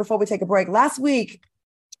this story before we take a break. Last week,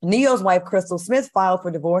 Ne-Yo's wife, Crystal Smith, filed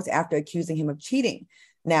for divorce after accusing him of cheating.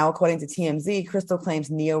 Now, according to TMZ, Crystal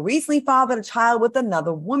claims Ne-Yo recently fathered a child with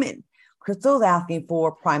another woman. Crystal is asking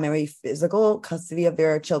for primary physical custody of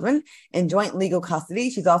their children and joint legal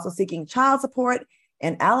custody. She's also seeking child support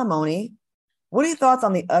and alimony. What are your thoughts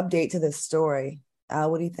on the update to this story?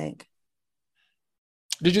 What do you think?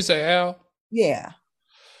 Did you say Al? Yeah.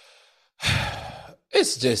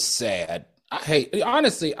 It's just sad. I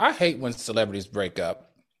hate when celebrities break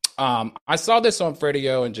up. I saw this on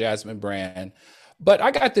Fredio and Jasmine Brand, but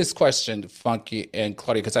I got this question, Funky and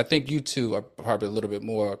Claudia, because I think you two are probably a little bit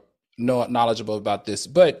more knowledgeable about this.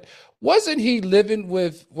 But wasn't he living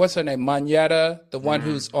with, what's her name, Monyetta, the one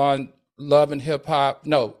who's on Love and Hip Hop?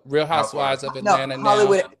 No, Real Housewives of Atlanta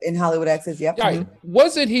Hollywood, now. in Hollywood Exes, yep. Yeah,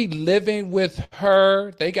 wasn't he living with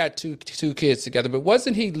her? They got two kids together, but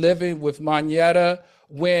wasn't he living with Monyetta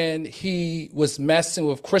when he was messing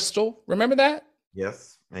with Crystal? Remember that?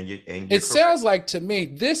 Yes. It sounds like to me,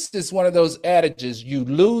 this is one of those adages, you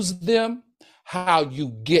lose them, how you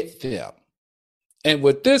get them. And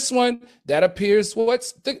with this one, that appears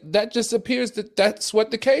that just appears that that's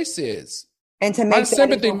what the case is. And to make my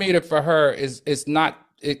sympathy meter for her is not.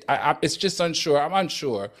 It's just unsure. I'm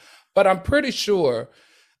unsure, but I'm pretty sure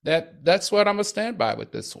that that's what I'm gonna stand by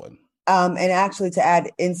with this one. And actually, to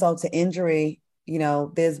add insult to injury,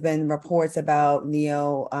 there's been reports about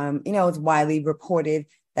Ne-Yo. It's widely reported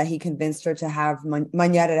that he convinced her to have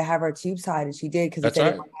Monyetta to have her tube tied, and she did because he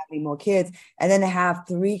said he wanted to have any more kids, and then to have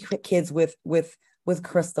 3 kids with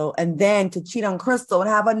Crystal, and then to cheat on Crystal and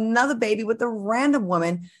have another baby with a random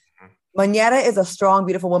woman. Monyetta is a strong,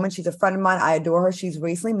 beautiful woman. She's a friend of mine. I adore her. She's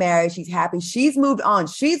recently married. She's happy. She's moved on.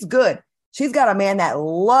 She's good. She's got a man that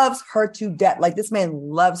loves her to death. Like, this man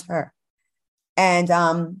loves her. And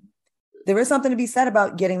there is something to be said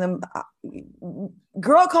about getting them.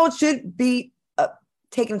 Girl code should be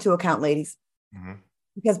taken into account, ladies.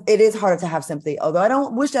 Because it is harder to have sympathy. Although I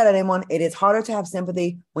don't wish that on anyone, it is harder to have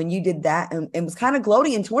sympathy when you did that and was kind of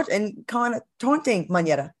gloating and kind of taunting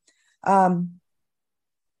Monyetta.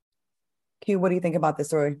 Q, what do you think about this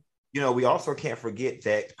story? We also can't forget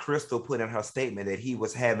that Crystal put in her statement that he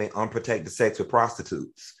was having unprotected sex with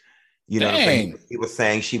prostitutes. What I'm saying? He was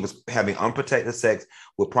saying she was having unprotected sex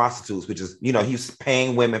with prostitutes, which is, he was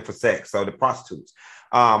paying women for sex. So the prostitutes,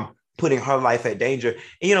 putting her life at danger.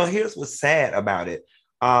 And, here's what's sad about it.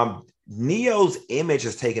 Ne-Yo's image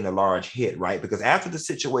has taken a large hit, right? Because after the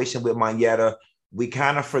situation with Monyetta, we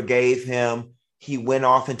kind of forgave him. He went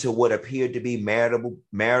off into what appeared to be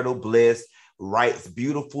marital bliss, writes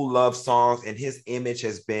beautiful love songs, and his image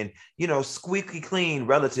has been, squeaky clean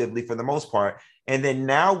relatively for the most part. And then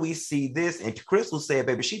now we see this, and Crystal said,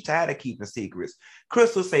 baby, she tired of keeping secrets.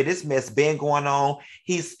 Crystal said this mess been going on.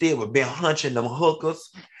 He's still been hunching them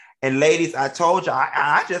hookers. And ladies, I told you,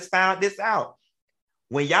 I just found this out.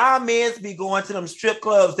 When y'all men's be going to them strip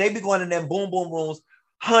clubs, they be going in them boom boom rooms,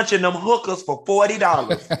 hunching them hookers for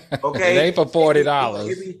 $40. Okay, it ain't for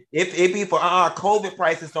 $40. It be for COVID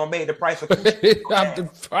prices don't make the price of. I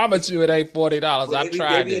promise you, it ain't $40. I've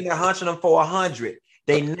tried They it. be hunching them for $100.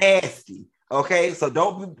 They nasty. Okay, so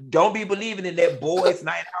don't be believing in that boys'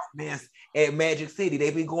 night out mess at Magic City.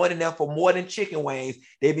 They be going in there for more than chicken wings.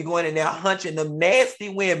 They be going in there hunching them nasty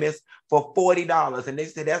women for $40. And they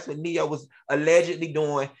said that's what Ne-Yo was allegedly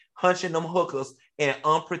doing, hunching them hookers and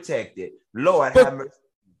unprotected. Lord have mercy.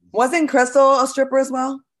 Wasn't Crystal a stripper as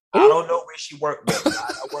well? I don't know where she worked.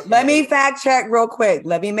 Let me fact check real quick.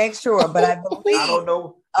 Let me make sure. But I believe I don't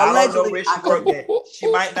know where she worked at.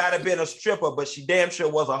 She might not have been a stripper, but she damn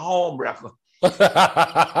sure was a home wrecker. Let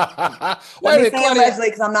me say allegedly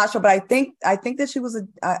because I'm not sure, but I think that she was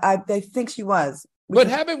I think she was. But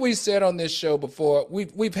haven't we said on this show before?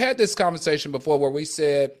 We've had this conversation before where we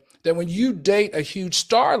said that when you date a huge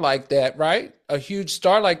star like that, right? A huge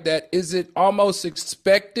star like that, is it almost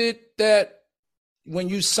expected that when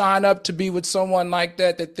you sign up to be with someone like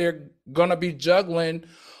that they're gonna be juggling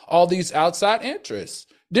all these outside interests?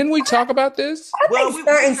 Didn't we talk about this? I think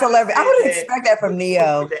certain celebrities. I wouldn't expect that from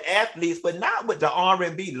Ne-Yo. The athletes, but not with the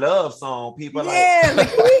R&B love song. People he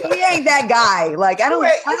ain't that guy. Like I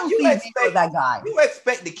don't see Ne-Yo that guy. You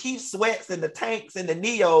expect the Keith Sweats and the Tanks and the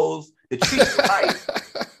Ne-Yos, the treat right.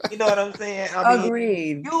 You know what I'm saying?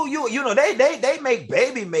 Agreed. They make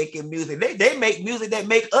baby making music. They make music that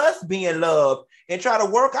make us be in love and try to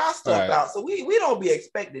work our stuff out. So we don't be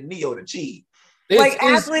expecting Ne-Yo to cheat.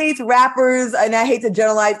 Athletes, rappers, and I hate to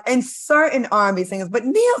generalize, and certain R&B singers, but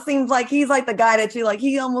Ne-Yo seems like he's like the guy that you like.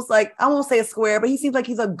 He almost like, I won't say a square, but he seems like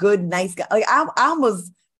he's a good, nice guy. Like I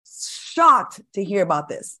was shocked to hear about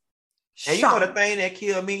this. And you know the thing that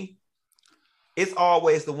killed me? it's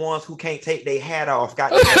always the ones who can't take their hat off.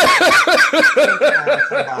 Got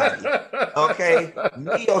somebody. Okay,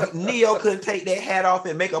 Neo couldn't take their hat off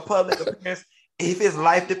and make a public appearance if his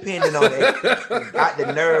life depended on it. Got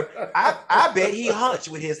the nerve. I bet he hunched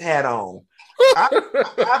with his hat on.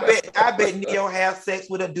 I bet Neo have sex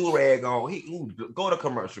with a do-rag on. Go to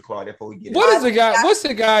commercial, Claudia, before we get What's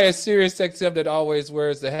the guy at Sirius XM that always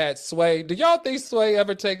wears the hat? Sway. Do y'all think Sway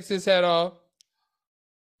ever takes his hat off?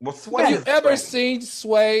 Well, Sway. Have you ever seen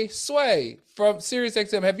Sway from Sirius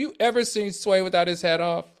XM? Have you ever seen Sway without his hat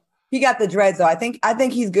off? He got the dreads though. I think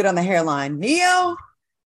he's good on the hairline. Neo,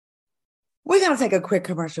 we're gonna take a quick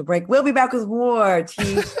commercial break. We'll be back with more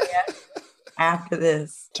TGIF after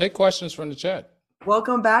this. Take questions from the chat.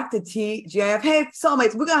 Welcome back to TGIF. Hey,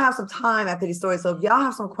 soulmates, we're gonna have some time after these stories. So if y'all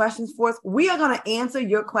have some questions for us, we are gonna answer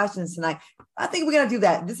your questions tonight. I think we're gonna do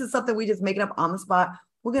that. This is something we just making up on the spot.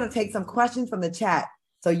 We're gonna take some questions from the chat.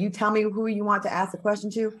 So you tell me who you want to ask the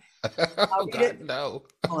question to. Oh, God, no.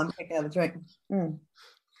 Oh, I'm taking another drink.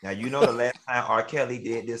 Now, you know the last time R. Kelly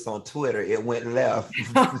did this on Twitter, it went left.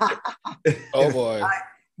 Oh, boy.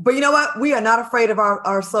 But you know what? We are not afraid of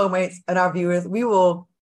our soulmates and our viewers. We will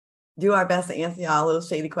do our best to answer y'all little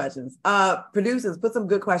shady questions. Producers, put some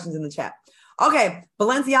good questions in the chat. Okay,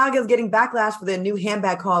 Balenciaga is getting backlash for their new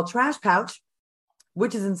handbag called Trash Pouch,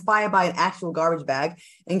 which is inspired by an actual garbage bag.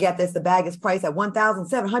 And get this, the bag is priced at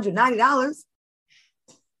 $1,790.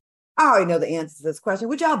 I already know the answer to this question.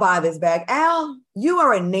 Would y'all buy this bag? Al, you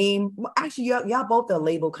are a name. Actually, y'all both are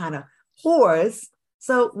labeled kind of whores.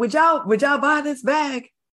 So would y'all buy this bag?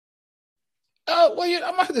 Well, I'm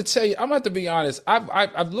gonna have to tell you. I'm gonna have to be honest.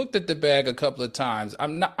 I've looked at the bag a couple of times.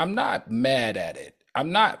 I'm not mad at it.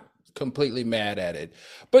 I'm not completely mad at it.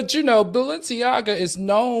 But you know, Balenciaga is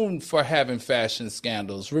known for having fashion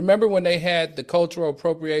scandals. Remember when they had the cultural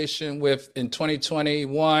appropriation in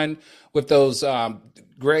 2021 with those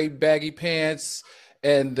gray baggy pants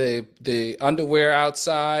and the underwear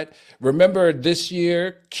outside? Remember this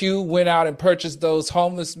year, Q went out and purchased those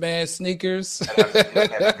homeless man sneakers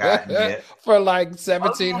for like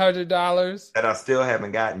 $1,700. That I still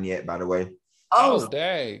haven't gotten yet, by the way. Oh,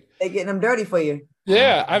 dang. They getting them dirty for you.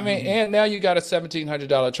 Yeah, I mean, and now you got a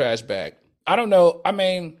 $1,700 trash bag. I don't know. I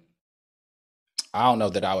mean, I don't know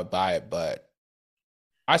that I would buy it, but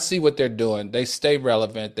I see what they're doing. They stay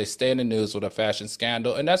relevant. They stay in the news with a fashion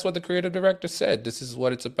scandal. And that's what the creative director said. This is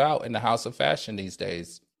what it's about in the house of fashion these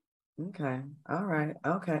days. Okay. All right.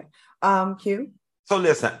 Okay. Q? So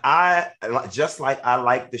listen, I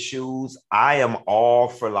like the shoes. I am all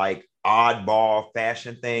for like oddball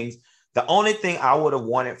fashion things. The only thing I would have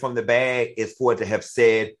wanted from the bag is for it to have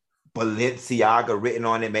said Balenciaga written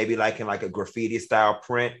on it, maybe like in like a graffiti style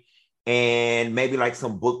print, and maybe like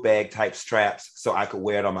some book bag type straps so I could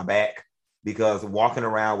wear it on my back, because walking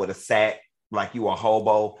around with a sack like you a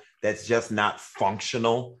hobo, that's just not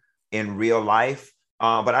functional in real life.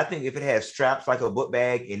 But I think if it has straps like a book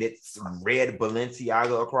bag and it's red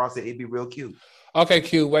Balenciaga across it, it'd be real cute. Okay,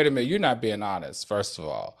 Q, wait a minute. You're not being honest, first of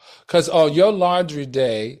all. Because on your laundry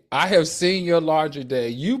day, I have seen your laundry day.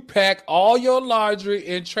 You pack all your laundry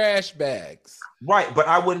in trash bags. Right, but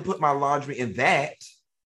I wouldn't put my laundry in that.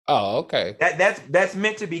 Oh, okay. That's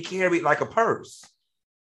meant to be carried like a purse.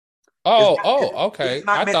 Okay.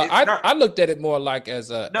 I looked at it more like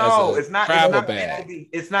as a travel bag.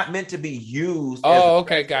 It's not meant to be used.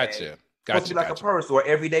 Okay, gotcha. It's like a purse or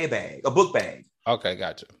everyday bag, a book bag. Okay,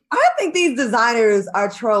 gotcha. I think these designers are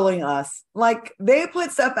trolling us. Like, they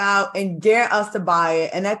put stuff out and dare us to buy it,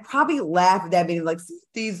 and I probably laugh at that being like,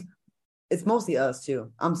 these. It's mostly us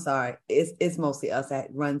too. I'm sorry. It's mostly us that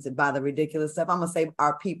runs and buy the ridiculous stuff. I'm gonna say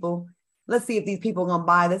our people. Let's see if these people are gonna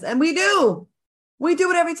buy this, and we do. We do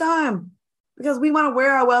it every time because we want to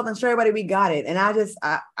wear our wealth and show everybody we got it. And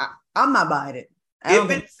I'm not buying it. If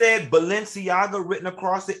it said Balenciaga written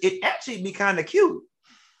across it, it'd actually be kind of cute.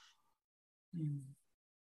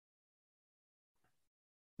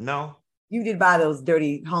 No, you did buy those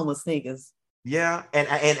dirty homeless sneakers. Yeah, and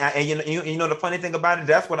you know the funny thing about it,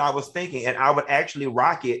 that's what I was thinking, and I would actually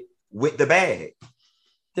rock it with the bag.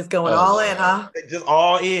 Just going all in, huh? Just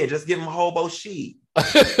all in. Just give them hobo chic.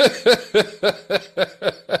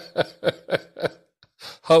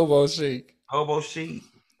 Hobo chic. Hobo chic.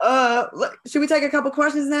 Should we take a couple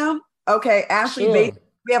questions now? Okay, Ashley Bates.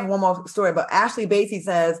 We have one more story, but Ashley Batesy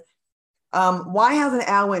says, why hasn't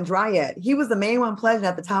Al went dry yet? He was the main one pledging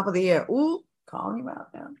at the top of the year. Ooh, calling you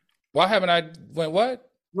out now. Why haven't I went what?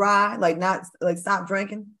 Dry, like stop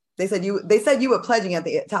drinking. They said you were pledging at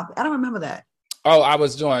the top. I don't remember that. Oh, I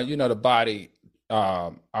was doing, the body.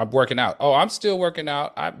 I'm working out. Oh, I'm still working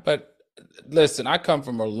out. But Listen, I come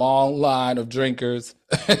from a long line of drinkers.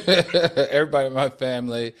 Everybody in my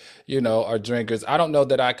family, are drinkers. I don't know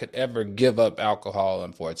that I could ever give up alcohol,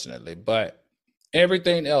 unfortunately, but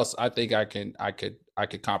everything else, I think I could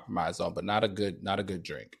compromise on, but not a good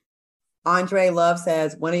drink. Andre Love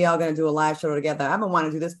says, when are y'all going to do a live show together? I've been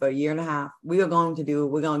wanting to do this for a year and a half. We're going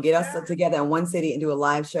to get us together in one city and do a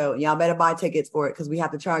live show. And y'all better buy tickets for it because we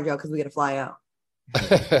have to charge y'all because we got to fly out.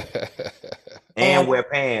 and wear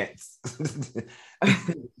pants.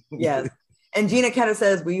 Yes. And Gina Ketter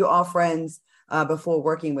says, were you all friends before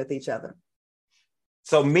working with each other?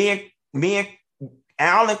 So me and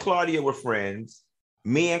Al and Claudia were friends.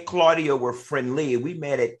 Me and Claudia were friendly. We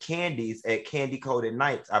met at Candy's at Candy Coated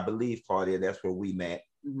Nights, I believe, Claudia. That's where we met.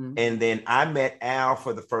 Mm-hmm. And then I met Al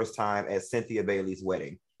for the first time at Cynthia Bailey's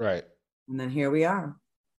wedding. Right. And then here we are.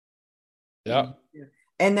 Yeah.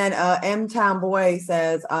 And then M Town Boy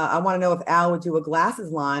says, I want to know if Al would do a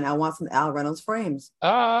glasses line. I want some Al Reynolds frames.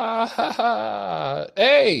 Hey,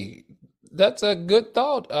 that's a good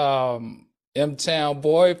thought. M Town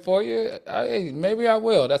Boy for you. Hey, maybe I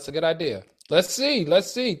will. That's a good idea. Let's see.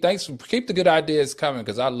 Thanks. Keep the good ideas coming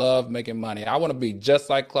because I love making money. I want to be just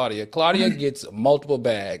like Claudia. Claudia gets multiple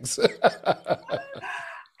bags. I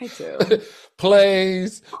do.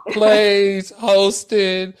 plays,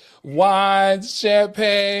 hosted, wines,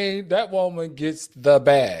 champagne. That woman gets the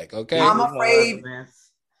bag. Okay. I'm afraid.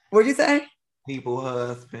 What'd you say? People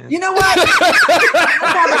husbands. You know what? Let's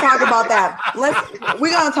have to talk about that.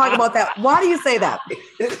 We're gonna talk about that. Why do you say that?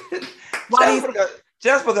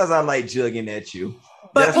 Just because I like jugging at you.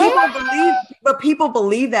 But people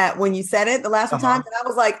believe that when you said it the last time, and I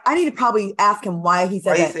was like, I need to probably ask him why he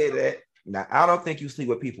said that. He said that. Now, I don't think you sleep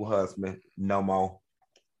with people's husband no more.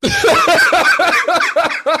 Here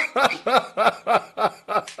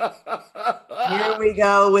we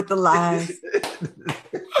go with the lies.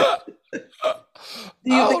 Do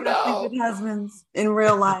you think I sleep with husbands in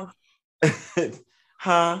real life?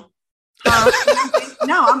 Huh?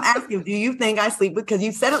 No, I'm asking, do you think I sleep with, because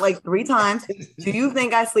you said it like 3 times. Do you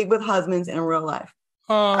think I sleep with husbands in real life?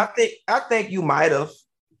 I think you might have.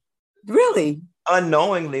 Really?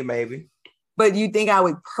 Unknowingly, maybe. But you think I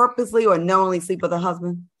would purposely or knowingly sleep with a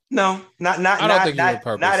husband? No, not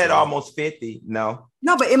at almost 50. No.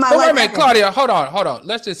 No, but in my life. Wait a minute, Claudia, hold on.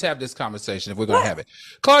 Let's just have this conversation if we're going to have it.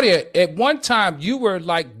 Claudia, at one time you were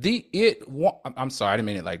like the it. I'm sorry, I didn't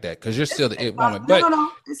mean it like that because you're still the it woman. But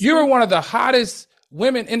you were one of the hottest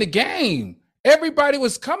women in the game. Everybody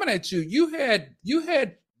was coming at you. You had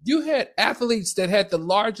athletes that had the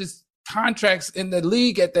largest contracts in the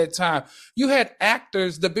league at that time. You had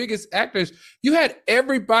actors, the biggest actors. You had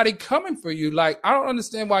everybody coming for you. Like, I don't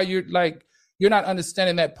understand why you're not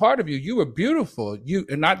understanding that part of you. You were beautiful.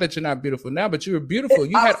 Not that you're not beautiful now, but you were beautiful.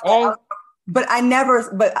 You had all. But I've never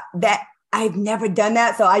done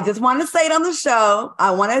that. So I just want to say it on the show. I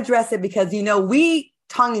want to address it because, we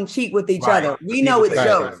tongue in cheek with each other. We know it's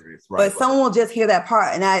jokes, but someone will just hear that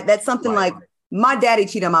part. And that's something like my daddy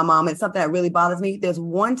cheated on my mom. It's something that really bothers me. There's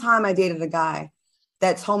one time I dated a guy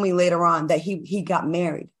that told me later on that he got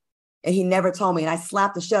married and he never told me. And I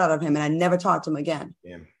slapped the shit out of him and I never talked to him again.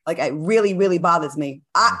 Yeah. Like, it really, really bothers me.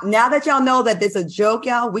 Now that y'all know that it's a joke,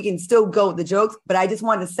 y'all, we can still go with the jokes, but I just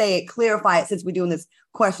wanted to say it, clarify it since we're doing this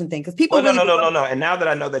question thing. Because people. No. And now that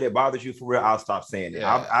I know that it bothers you for real, I'll stop saying it.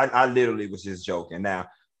 Yeah. I literally was just joking. Now,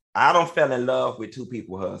 I don't fell in love with 2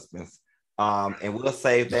 people husbands. And we'll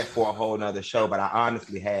save that for a whole nother show, but I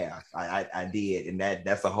honestly have. I did. And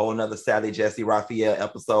that's a whole nother Sally Jesse Raphael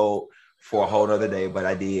episode for a whole nother day, but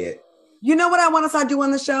I did. You know what I want to start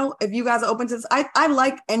doing the show? If you guys are open to this, I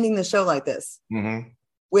like ending the show like this. Mm-hmm.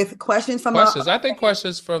 With questions from I think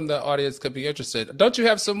questions from the audience could be interested. Don't you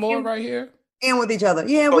have some more right here? And with each other.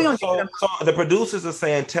 Yeah, we don't. So the producers are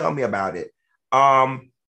saying, tell me about it.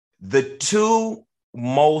 The 2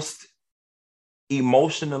 most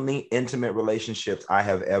emotionally intimate relationships I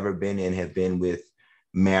have ever been in have been with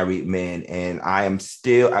married men. And I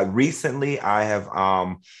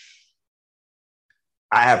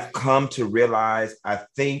have come to realize, I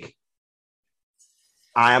think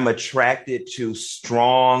I am attracted to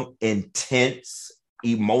strong, intense,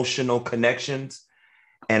 emotional connections.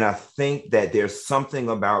 And I think that there's something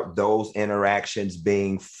about those interactions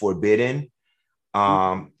being forbidden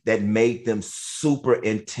that made them super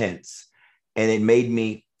intense. And it made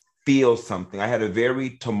me feel something. I had a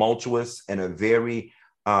very tumultuous and a very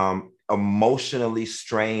emotionally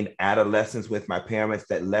strained adolescence with my parents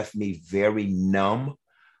that left me very numb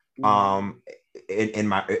in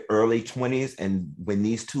my early 20s. And when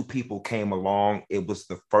these 2 people came along, it was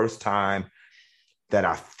the first time that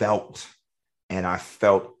I felt and I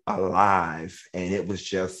felt alive. And it was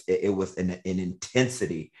just, it was an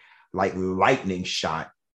intensity, like lightning shot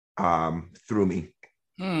through me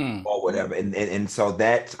or whatever. And so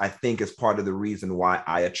that, I think, is part of the reason why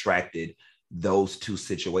I attracted those two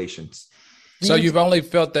situations. So you've only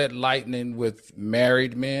felt that lightning with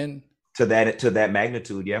married men? To that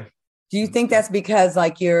magnitude, yeah. Do you think that's because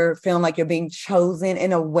like you're feeling like you're being chosen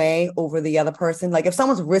in a way over the other person? Like if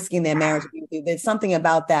someone's risking their marriage, there's something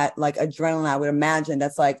about that, like adrenaline, I would imagine,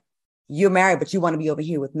 that's like, you're married, but you want to be over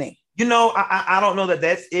here with me. You know, I don't know that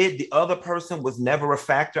that's it. The other person was never a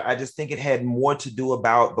factor. I just think it had more to do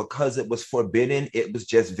about, because it was forbidden, it was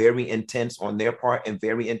just very intense on their part and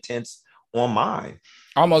very intense on mine.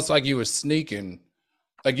 Almost like you were sneaking,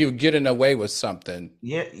 like you were getting away with something.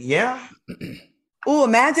 Yeah. Oh,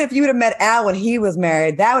 imagine if you would have met Al when he was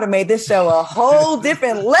married. That would have made this show a whole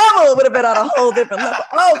different level. It would have been on a whole different level.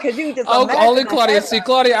 Oh, because you just only Claudia. See,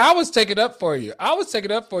 Claudia, I was taking up for you.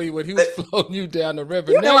 When he was floating you down the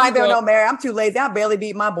river. You know I don't know, Mary. I'm too lazy. I barely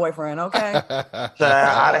beat my boyfriend, okay? I'd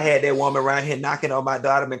have had that woman around here knocking on my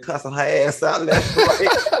daughter and cussing her ass out left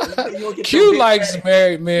right. Q likes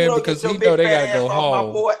married men because he know they got to go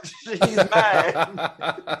home. He's mine.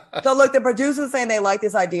 So look, the producers saying they like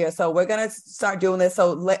this idea. So we're going to start doing this.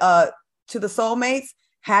 So to the soulmates,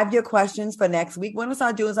 have your questions for next week. We're going to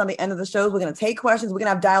start doing this on the end of the shows. We're going to take questions. We're going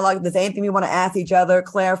to have dialogue. If there's anything we want to ask each other,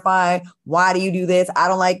 clarify, why do you do this? I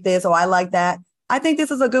don't like this, or I like that. I think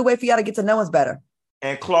this is a good way for y'all to get to know us better.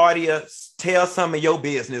 And Claudia, tell some of your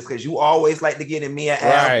business, because you always like to get in me and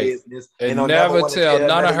Al's business. And never tell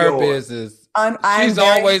none of her business. She's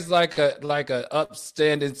always like a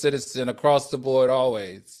upstanding citizen across the board,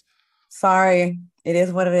 always. Sorry. It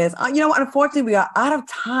is what it is. You know what? Unfortunately, we are out of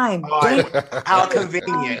time. How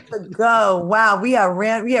convenient. To go. Wow. We have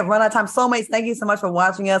run out of time. Soulmates, thank you so much for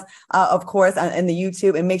watching us, of course, in the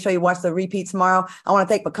YouTube. And make sure you watch the repeat tomorrow. I want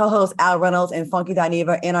to thank my co-hosts, Al Reynolds and Funky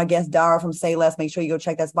Dineva, and our guest, Dara from Say Less. Make sure you go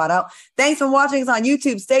check that spot out. Thanks for watching us on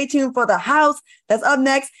YouTube. Stay tuned for The House. That's up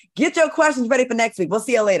next. Get your questions ready for next week. We'll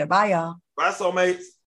see you later. Bye, y'all. Bye, Soulmates.